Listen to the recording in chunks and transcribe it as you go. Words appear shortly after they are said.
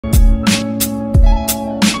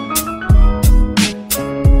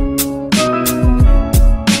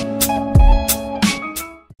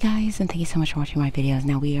and thank you so much for watching my videos.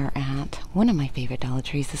 Now we are at one of my favorite Dollar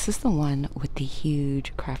Trees. This is the one with the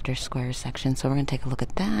huge crafter squares section, so we're going to take a look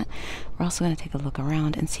at that. We're also going to take a look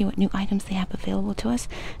around and see what new items they have available to us.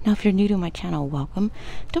 Now if you're new to my channel, welcome.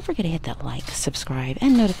 Don't forget to hit that like, subscribe,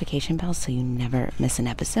 and notification bell so you never miss an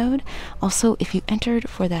episode. Also, if you entered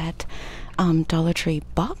for that Dollar Tree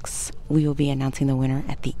box, we will be announcing the winner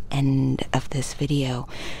at the end of this video.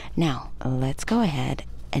 Now let's go ahead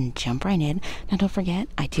and jump right in. Now don't forget,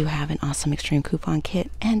 I do have an awesome extreme coupon kit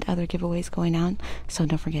and other giveaways going on, so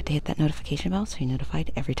don't forget to hit that notification bell so you're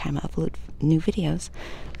notified every time I upload new videos.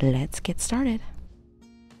 Let's get started.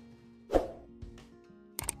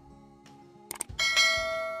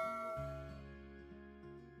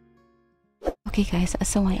 Okay guys,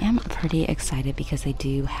 so I am pretty excited because they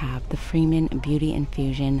do have the Freeman Beauty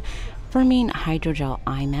Infusion Firming Hydrogel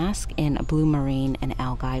Eye Mask in Blue Marine and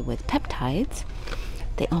Algae with peptides.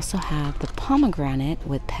 They also have the Pomegranate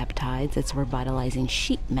with peptides. It's a revitalizing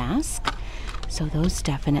sheet mask. So those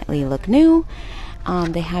definitely look new.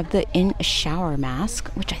 They have the In Shower Mask,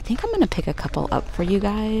 which I think I'm going to pick a couple up for you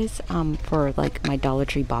guys for like my Dollar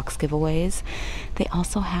Tree box giveaways. They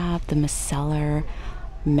also have the Micellar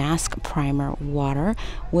Mask Primer Water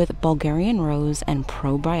with Bulgarian Rose and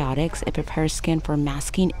probiotics. It prepares skin for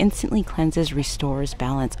masking, instantly cleanses, restores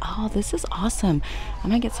balance. Oh, this is awesome. I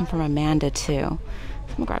might get some from Amanda too.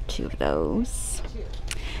 I'm gonna grab 2 of those.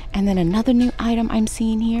 And then another new item I'm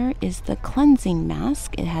seeing here is the cleansing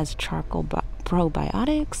mask. It has charcoal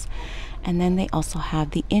probiotics. And then they also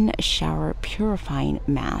have the In Shower Purifying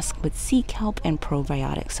Mask with sea kelp and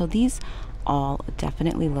probiotics. So these all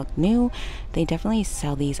definitely look new. They definitely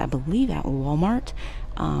sell these, I believe, at Walmart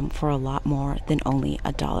for a lot more than only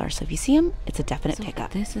 $1. So if you see them, it's a definite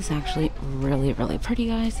pickup. This is actually really, really pretty,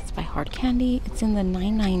 guys. It's by Hard Candy. It's in the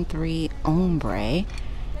 993 Ombre.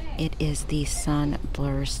 It is the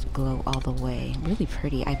Sunburst Glow All the Way. Really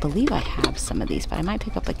pretty. I believe I have some of these, but I might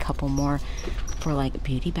pick up a couple more for like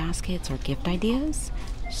beauty baskets or gift ideas.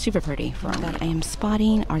 Super pretty. That I am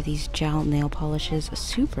spotting are these gel nail polishes.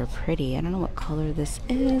 Super pretty. I don't know what color this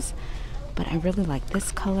is, but I really like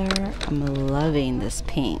this color. I'm loving this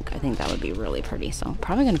pink. I think that would be really pretty, so I'm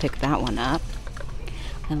probably going to pick that one up.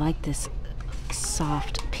 I like this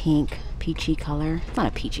soft pink peachy color. Not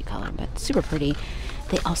a peachy color, but super pretty.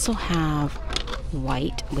 They also have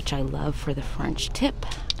white, which I love for the French tip,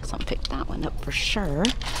 so I'm pick that one up for sure.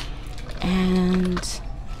 And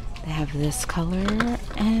they have this color,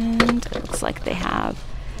 and it looks like they have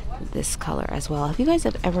this color as well. If you guys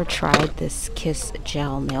have ever tried this Kiss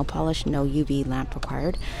Gel nail polish, no UV lamp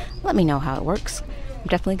required, let me know how it works. I'm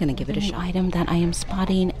definitely going to give it a shot. Item that I am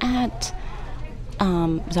spotting at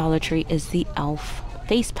Dollar Tree is the e.l.f.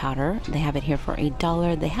 face powder. They have it here for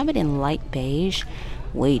 $1. They have it in light beige.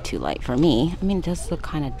 Way too light for me. I mean, it does look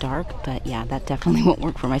kind of dark, but yeah, that definitely won't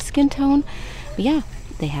work for my skin tone. But yeah,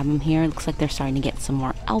 they have them here. It looks like they're starting to get some more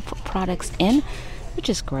e.l.f. products in, which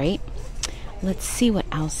is great. Let's see what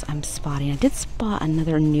else I'm spotting. I did spot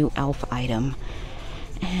another new e.l.f. item,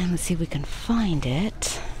 and let's see if we can find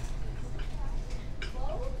it.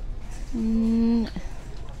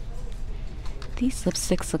 These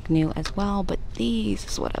lipsticks look new as well, but these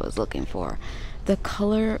is what I was looking for. The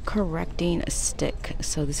color correcting stick.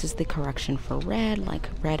 So this is the correction for red, like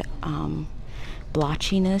red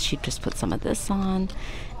blotchiness. You just put some of this on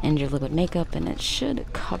and your liquid makeup and it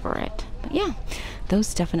should cover it. But yeah,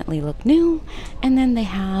 those definitely look new. And then they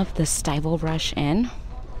have the stipple brush in,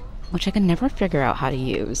 which I can never figure out how to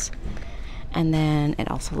use. And then it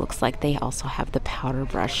also looks like they also have the powder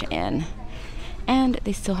brush in. And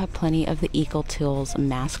they still have plenty of the Eco Tools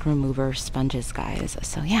mask remover sponges, guys.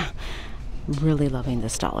 So yeah, really loving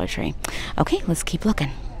this Dollar Tree. Okay, let's keep looking.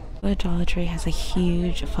 The Dollar Tree has a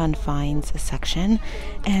huge fun finds section,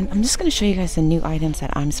 and I'm just going to show you guys the new items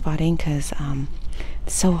that I'm spotting because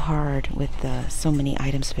it's so hard with so many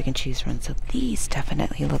items to pick and choose from. So these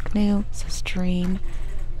definitely look new. It says Dream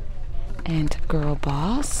and Girl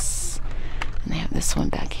Boss. And they have this one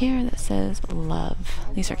back here that says Love.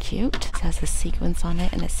 These are cute. It has a sequence on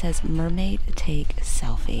it and it says Mermaid Take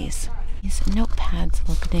Selfies. These notepads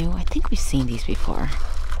look new. I think we've seen these before.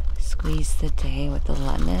 Squeeze the Day with the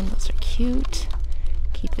lemon. Those are cute.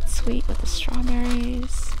 Keep It Sweet with the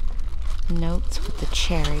strawberries. Notes with the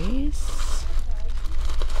cherries.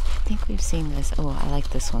 I think we've seen this. Oh, I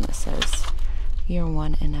like this one that says You're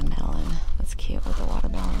One in a Melon. That's cute with the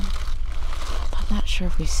watermelon. I'm not sure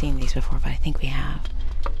if we've seen these before, but I think we have.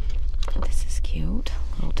 This is cute.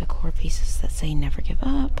 Little decor pieces that say Never Give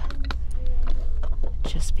Up.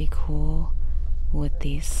 Just Be Cool with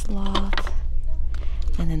the sloth.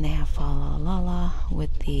 And then they have Fa La La La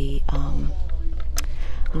with the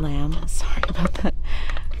lamb. Sorry about that.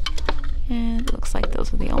 And it looks like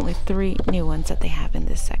those are the only 3 new ones that they have in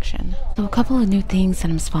this section. So a couple of new things that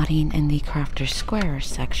I'm spotting in the Crafter Square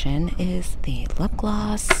section is the lip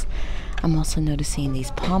gloss. I'm also noticing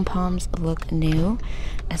these pom-poms look new,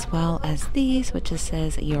 as well as these, which just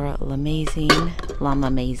says You're L'Amazing,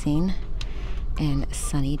 and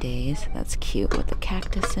Sunny Days. That's cute with the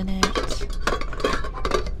cactus in it.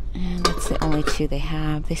 And that's the only 2 they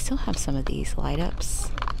have. They still have some of these light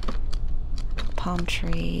ups. Palm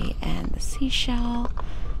tree and the seashell.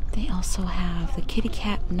 They also have the kitty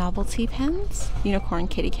cat novelty pens, unicorn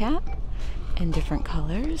kitty cat, in different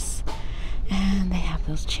colors. And they have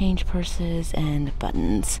those change purses and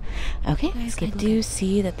buttons. Okay, I do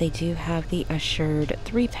see that they do have the Assured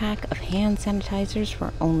 3-pack of hand sanitizers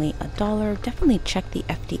for only $1. Definitely check the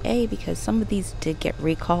FDA because some of these did get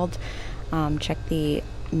recalled. Check the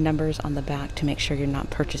numbers on the back to make sure you're not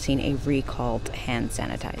purchasing a recalled hand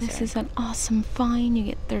sanitizer. This is an awesome find. You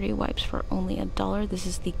get 30 wipes for only $1. This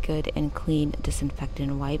is the Good and Clean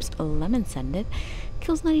Disinfectant Wipes, lemon scented.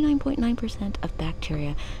 Kills 99.9% of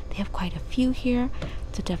bacteria. They have quite a few here.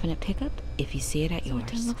 It's a definite pickup if you see it at yours. It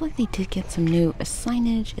does look like they did get some new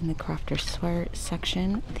signage in the Crafter Square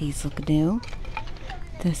section. These look new.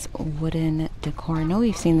 This wooden decor. I know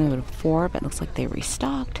we've seen them before, but it looks like they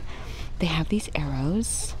restocked. They have these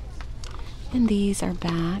arrows, and these are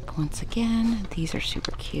back once again. These are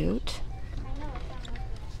super cute.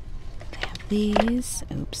 They have these.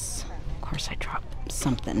 Oops, of course I dropped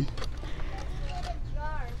something.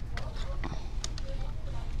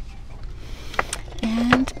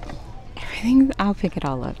 And everything, I'll pick it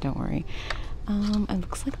all up, don't worry. It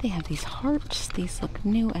looks like they have these hearts. These look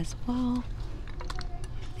new as well.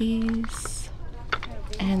 These.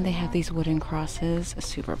 And they have these wooden crosses,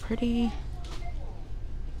 super pretty.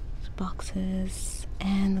 Boxes,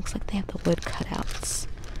 and looks like they have the wood cutouts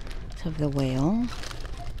of the whale.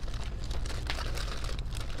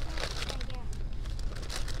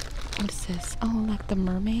 What is this? Oh, like the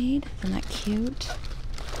mermaid. Isn't that cute?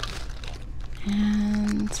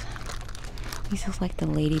 And these look like the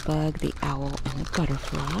ladybug, the owl, and the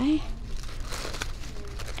butterfly.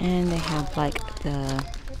 And they have like the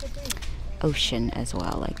ocean as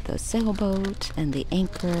well, like the sailboat and the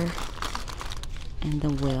anchor and the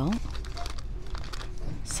wheel.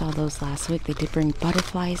 Saw those last week. They did bring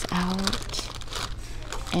butterflies out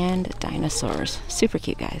and dinosaurs. Super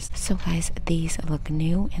cute, guys. So guys, these look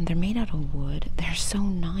new and they're made out of wood. They're so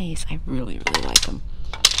nice. I really like them.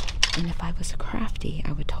 And if I was crafty,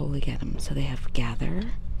 I would totally get them. So they have gather.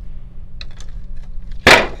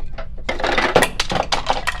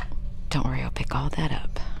 Don't worry, I'll pick all that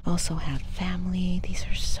up. Also have family. These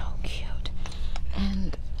are so cute.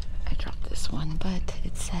 And I dropped this one, but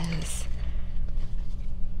it says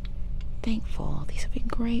thankful. These would be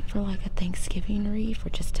great for like a Thanksgiving wreath or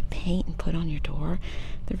just to paint and put on your door.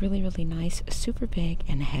 They're really nice, super big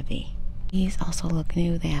and heavy. These also look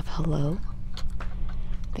new. They have hello.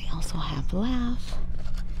 They also have laugh.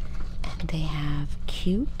 And they have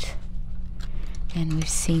cute. And we've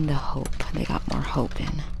seen the hope. They got more hope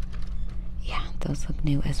in. Yeah, those look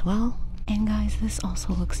new as well. And guys, this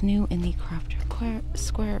also looks new in the Crafter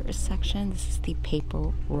Square section. This is the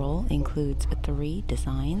paper roll. Includes 3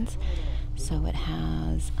 designs. So it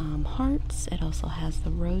has hearts, it also has the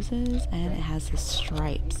roses, and it has the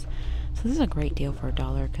stripes. So this is a great deal for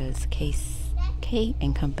 $1 because K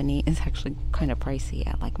and Company is actually kind of pricey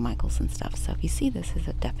at like Michael's and stuff. So if you see this, is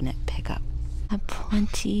a definite pickup. I have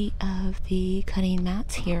plenty of the cutting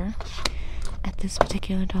mats here at this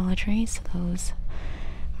particular Dollar Tree. So those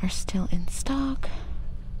are still in stock.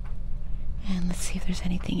 And let's see if there's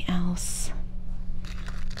anything else.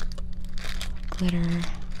 Glitter.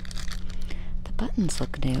 The buttons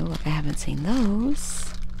look new. Like I haven't seen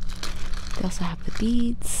those. They also have the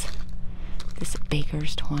beads. This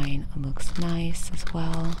baker's twine looks nice as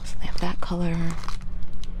well. So they have that color.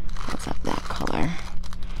 Let's have that color.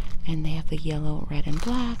 And they have the yellow, red, and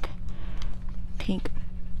black. Pink,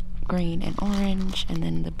 green, and orange. And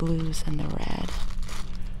then the blues and the red.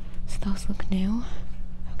 So those look new.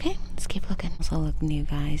 Okay, let's keep looking. Also look new,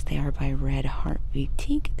 guys. They are by Red Heart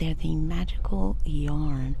Boutique. They're the magical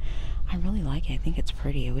yarn. I really like it. I think it's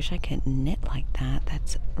pretty. I wish I could knit like that.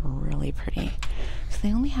 That's really pretty. So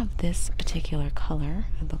they only have this particular color,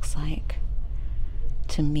 it looks like.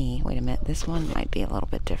 To me, wait a minute, this one might be a little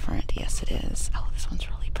bit different. Yes, it is. Oh, this one's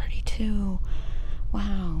really pretty too.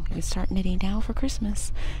 Wow, you can start knitting now for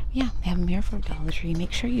Christmas. Yeah, they have them here for Dollar Tree.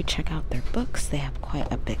 Make sure you check out their books. They have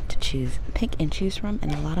quite a bit to pick and choose from,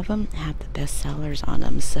 and a lot of them have the best sellers on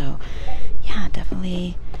them. So, yeah,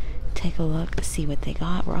 definitely take a look, see what they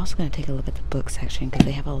got. We're also going to take a look at the book section because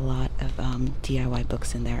they have a lot of DIY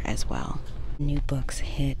books in there as well. New books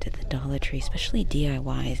hit the Dollar Tree, especially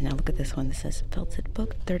DIYs. Now look at this one. This says Felted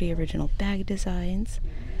Book, 30 original bag designs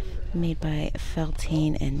made by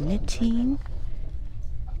Felting and Knitting.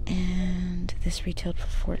 And this retailed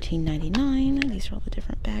for $14.99. These are all the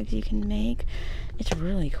different bags you can make. It's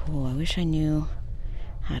really cool. I wish I knew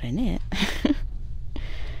how to knit.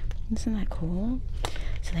 Isn't that cool?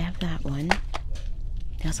 So they have that one.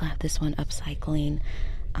 They also have this one, upcycling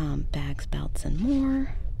bags, belts, and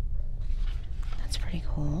more. That's pretty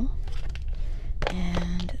cool.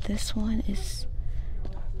 And this one is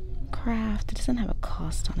craft. It doesn't have a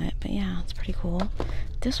cost on it, but yeah, it's pretty cool.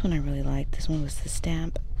 This one I really like. This one was the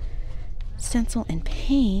stamp, stencil, and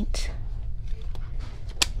paint.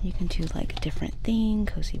 You can do like a different thing,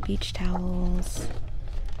 cozy beach towels.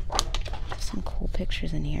 There's some cool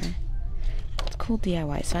pictures in here. It's cool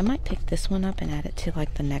DIY. So I might pick this one up and add it to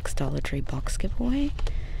like the next Dollar Tree box giveaway.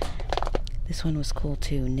 This one was cool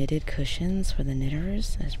too. Knitted cushions for the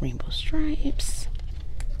knitters. There's rainbow stripes.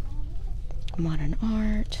 Modern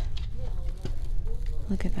art.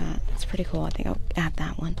 Look at that. That's pretty cool. I think I'll add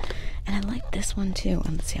that one. And I like this one too.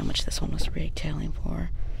 Let's see how much this one was retailing for.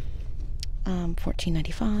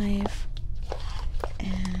 $14.95.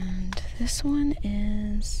 And this one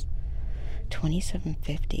is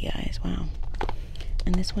 $27.50, guys. Wow.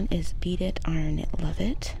 And this one is Beat It, Iron It, Love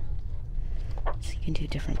It. So you can do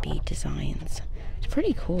different bead designs. It's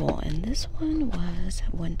pretty cool. And this one was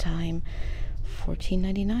at one time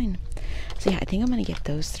 $14.99. So yeah, I think I'm gonna get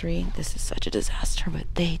those three. This is such a disaster, but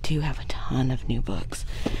they do have a ton of new books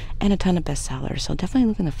and a ton of bestsellers. So definitely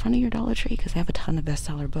look in the front of your Dollar Tree because they have a ton of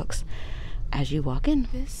bestseller books as you walk in.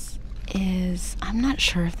 This is, I'm not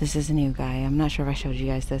sure if this is a new guy. I'm not sure if I showed you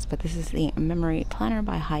guys this, but this is the Memory Planner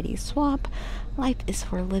by Heidi Swapp. Life is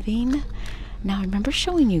for Living. Now, I remember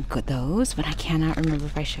showing you those, but I cannot remember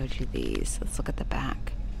if I showed you these. Let's look at the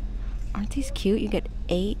back. Aren't these cute? You get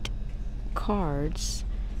 8 cards,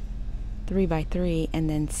 3x3, and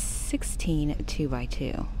then 16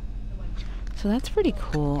 2x2. So that's pretty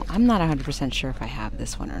cool. I'm not 100% sure if I have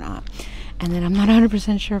this one or not. And then I'm not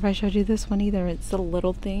 100% sure if I showed you this one either. It's the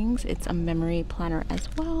Little Things. It's a memory planner as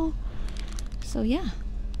well. So yeah,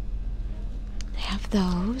 they have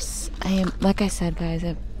those. Like I said, guys,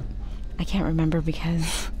 I can't remember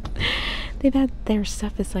because they've had their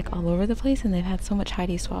stuff is like all over the place, and they've had so much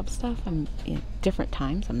Heidi Swapp stuff. Different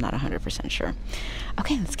times. I'm not 100% sure.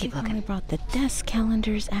 Okay, let's keep looking. They brought the desk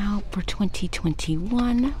calendars out for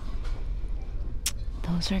 2021.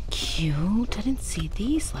 Those are cute. I didn't see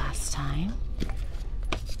these last time,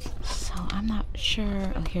 so I'm not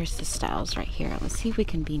sure. Oh, here's the styles right here. Let's see if we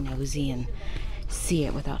can be nosy and see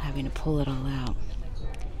it without having to pull it all out.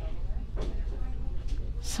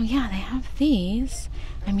 So yeah, they have these.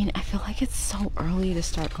 I mean, I feel like it's so early to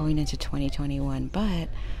start going into 2021, but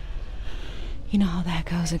you know how that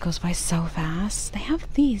goes. It goes by so fast. They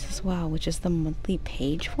have these as well, which is the monthly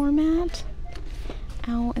page format.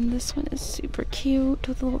 Oh, and this one is super cute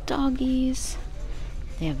with little doggies.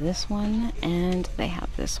 They have this one and they have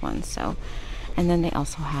this one. So, and then they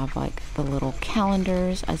also have like the little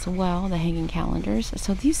calendars as well, the hanging calendars.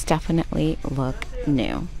 So these definitely look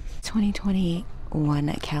new.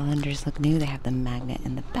 2021 calendars look new. They have the magnet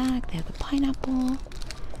in the back. They have the pineapple.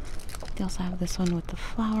 They also have this one with the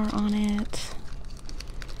flower on it.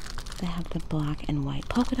 They have the black and white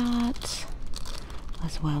polka dot,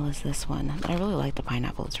 as well as this one. I really like the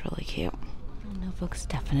pineapple. It's really cute. The notebooks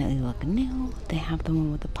definitely look new. They have the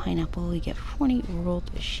one with the pineapple. You get 40 rolled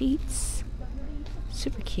sheets.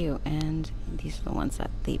 Super cute. And these are the ones that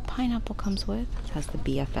the pineapple comes with. It has the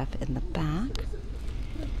BFF in the back.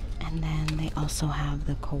 And then they also have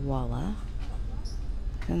the koala.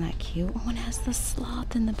 Isn't that cute? Oh, and it has the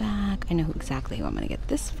sloth in the back. I know exactly who I'm going to get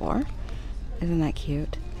this for. Isn't that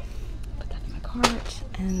cute? Put that in my cart.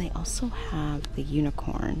 And they also have the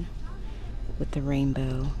unicorn with the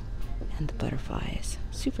rainbow and the butterflies.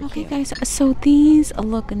 Super cute. Okay, guys, so these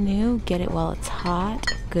look new. Get it while it's hot.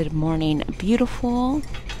 Good morning, beautiful.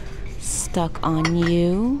 Stuck on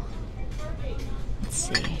you. Let's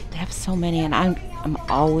see. They have so many, and I'm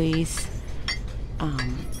always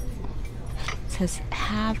says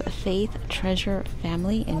have faith, treasure,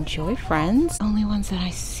 family, enjoy friends. Only ones that I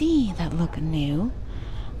see that look new.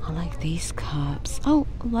 I like these cups. Oh,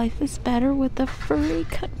 life is better with a furry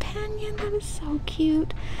companion. That is so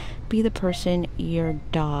cute. Be the person your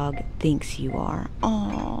dog thinks you are.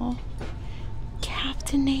 Aww.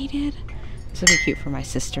 Caffeinated. This will be cute for my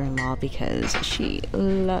sister-in-law because she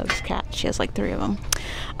loves cats. She has like 3 of them.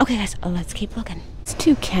 Okay guys, let's keep looking. These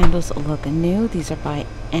 2 candles look new. These are by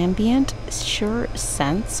Ambient Sure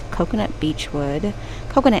Scents Coconut and Beechwood.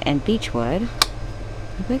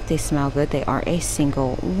 I think they smell good. They are a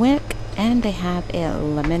single wick and they have a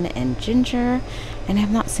lemon and ginger. And I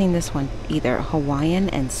have not seen this one either. Hawaiian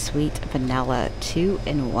and sweet vanilla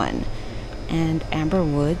 2-in-1. And Amber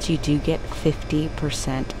Woods, you do get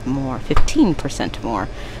 15% more.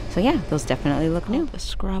 So yeah, those definitely look new. The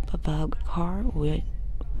Scrub Bug Car with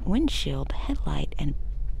windshield, headlight, and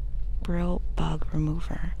Brill Bug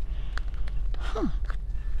Remover. Huh.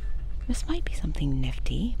 This might be something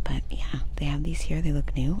nifty, but yeah, they have these here. They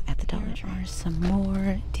look new at the Dollar Tree. There are some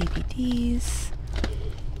more DVDs.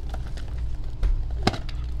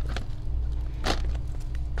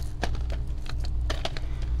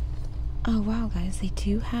 Oh wow guys, they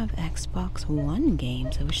do have Xbox One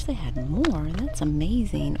games. I wish they had more. That's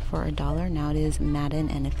amazing for $1. Now it is Madden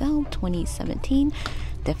NFL 2017.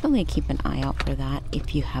 Definitely keep an eye out for that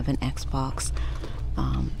if you have an Xbox.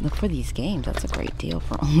 Look for these games. That's a great deal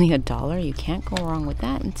for only $1. You can't go wrong with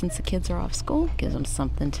that, and since the kids are off school, gives them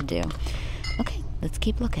something to do. Okay, let's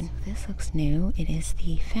keep looking. This looks new. It is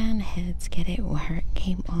the fan heads. Get it where it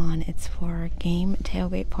came on. It's for game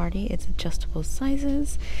tailgate party. It's adjustable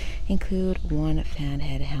sizes. Include 1 fan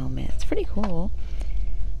head helmet. It's pretty cool.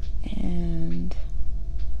 And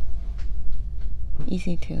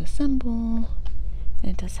easy to assemble. And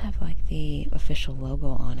it does have like the official logo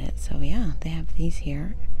on it. So yeah, they have these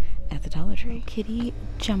here at the Dollar Tree. Kitty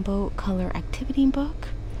Jumbo Color Activity Book.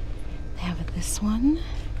 They have this one.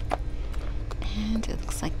 And it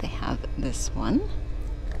looks like they have this one.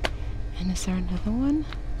 And is there another one?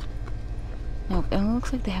 Nope, it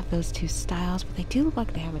looks like they have those 2 styles, but they do look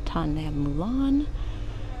like they have a ton. They have Mulan,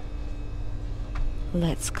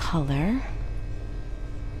 Let's Color,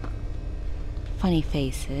 Funny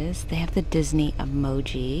Faces. They have the Disney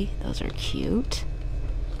emoji. Those are cute.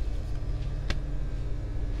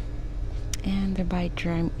 And they're by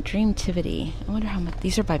Dreamtivity. I wonder how much.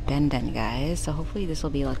 These are by Benden, guys. So hopefully this will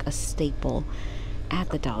be like a staple at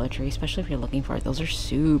the Dollar Tree, especially if you're looking for it. Those are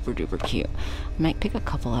super duper cute. I might pick a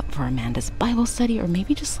couple up for Amanda's Bible study, or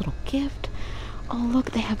maybe just a little gift. Oh look,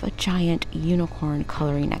 they have a giant unicorn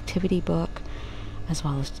coloring activity book, as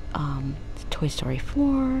well as Toy Story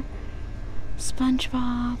 4,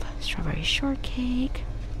 SpongeBob, Strawberry Shortcake,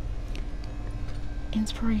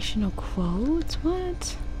 inspirational quotes.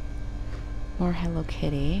 What? More Hello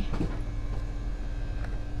Kitty,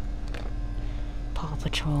 Paw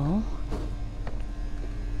Patrol.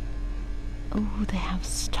 Oh, they have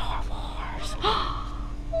Star Wars. Oh,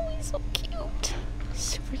 he's so cute.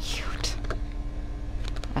 Super cute.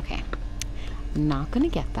 Okay. I'm not gonna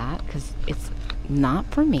get that because it's not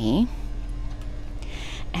for me.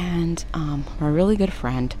 And my really good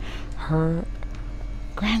friend, her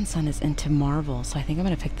grandson is into Marvel, so I think I'm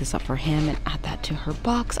gonna pick this up for him and add that to her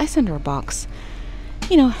box. I send her a box,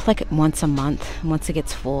 you know, like once a month. Once it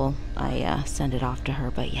gets full, I send it off to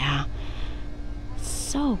her. But yeah,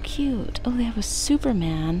 so cute. Oh, they have a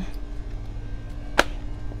Superman.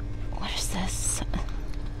 What is this?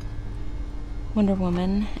 Wonder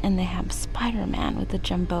Woman. And they have Spider-Man with the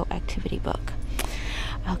jumbo activity book.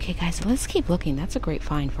 Okay guys, so let's keep looking. That's a great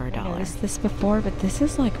find for $1. I noticed this before, but this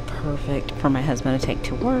is like perfect for my husband to take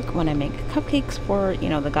to work when I make cupcakes for, you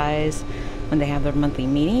know, the guys when they have their monthly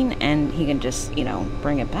meeting, and he can just, you know,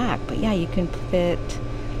 bring it back. But yeah, you can fit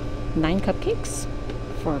 9 cupcakes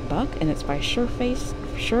for $1, and it's by Surefresh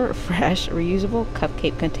reusable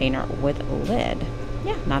cupcake container with lid.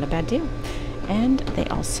 Yeah, not a bad deal. And they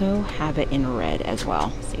also have it in red as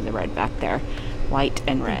well. See the red back there? White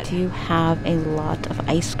and red. They do have a lot of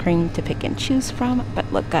ice cream to pick and choose from,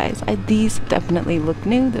 but look guys, these definitely look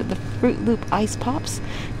new. They're the Fruit Loop Ice Pops.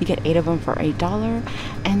 You get 8 of them for $1,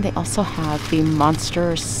 and they also have the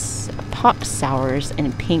Monster Pop Sours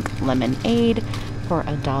in pink lemonade for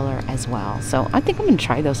 $1 as well. So I think I'm gonna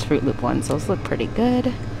try those Fruit Loop ones. Those look pretty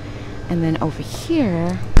good. And then over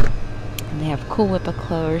here, they have Cool Whip, of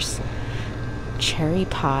course, cherry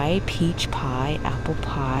pie, peach pie, apple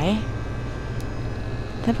pie.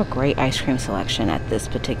 They have a great ice cream selection at this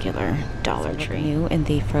particular Dollar Tree. New in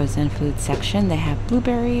the frozen food section, they have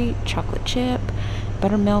blueberry, chocolate chip,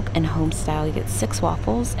 buttermilk, and home style. You get 6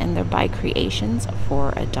 waffles, and they're by Creations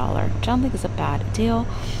for $1, which I don't think is a bad deal.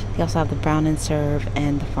 They also have the Brown and Serve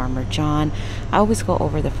and the Farmer John. I always go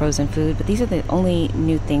over the frozen food, but these are the only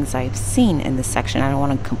new things I've seen in this section. I don't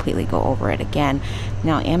want to completely go over it again.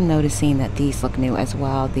 Now I am noticing that these look new as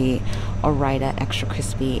well. The Ore-Ida Extra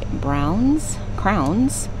Crispy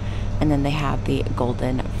Crowns. And then they have the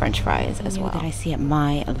golden French fries as well that I see at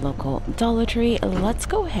my local Dollar Tree. Let's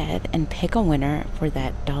go ahead and pick a winner for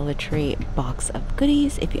that Dollar Tree box of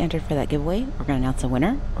goodies. If you entered for that giveaway, we're going to announce a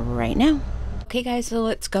winner right now. Okay guys, so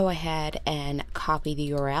let's go ahead and copy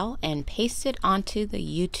the URL and paste it onto the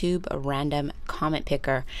YouTube random comment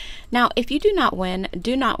picker. Now, if you do not win,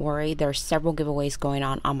 do not worry. There are several giveaways going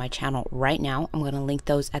on my channel right now. I'm going to link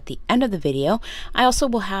those at the end of the video. I also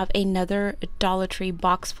will have another Dollar Tree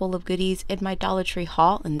box full of goodies in my Dollar Tree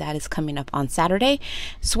haul, and that is coming up on Saturday.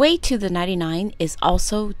 Sway to the 99 is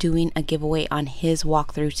also doing a giveaway on his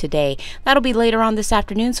walkthrough today. That'll be later on this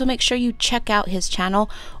afternoon, so make sure you check out his channel,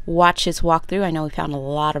 watch his walkthrough. I know we found a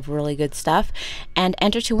lot of really good stuff, and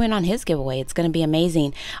enter to win on his giveaway. It's going to be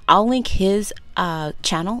amazing. I'll link his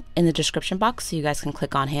channel in the description box so you guys can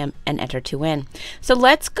click on him and enter to win. So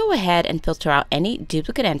let's go ahead and filter out any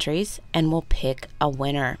duplicate entries and we'll pick a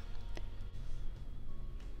winner.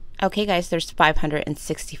 Okay guys, there's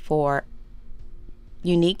 564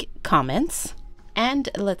 unique comments, and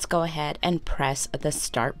let's go ahead and press the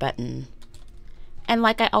start button. And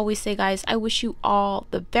like I always say guys, I wish you all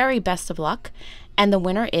the very best of luck. And the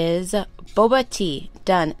winner is Boba T.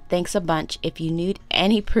 Done. Thanks a bunch. If you need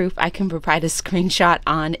any proof, I can provide a screenshot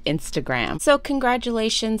on Instagram. So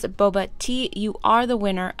congratulations, Boba T. You are the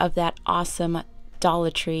winner of that awesome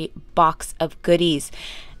Dollar Tree box of goodies.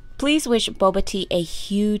 Please wish Boba T a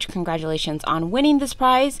huge congratulations on winning this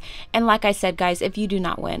prize. And like I said, guys, if you do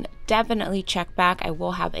not win, definitely check back. I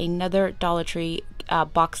will have another Dollar Tree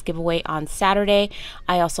box giveaway on Saturday.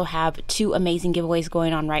 I also have 2 amazing giveaways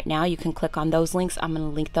going on right now. You can click on those links. I'm going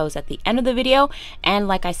to link those at the end of the video. And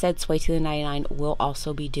like I said, Sway to the 99 will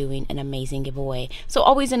also be doing an amazing giveaway. So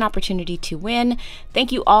always an opportunity to win.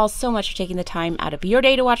 Thank you all so much for taking the time out of your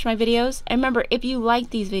day to watch my videos. And remember, if you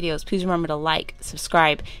like these videos, please remember to like,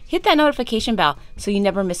 subscribe, hit that notification bell so you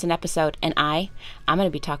never miss an episode. And I'm going to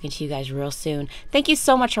be talking to you guys real soon. Thank you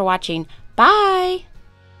so much for watching. Bye!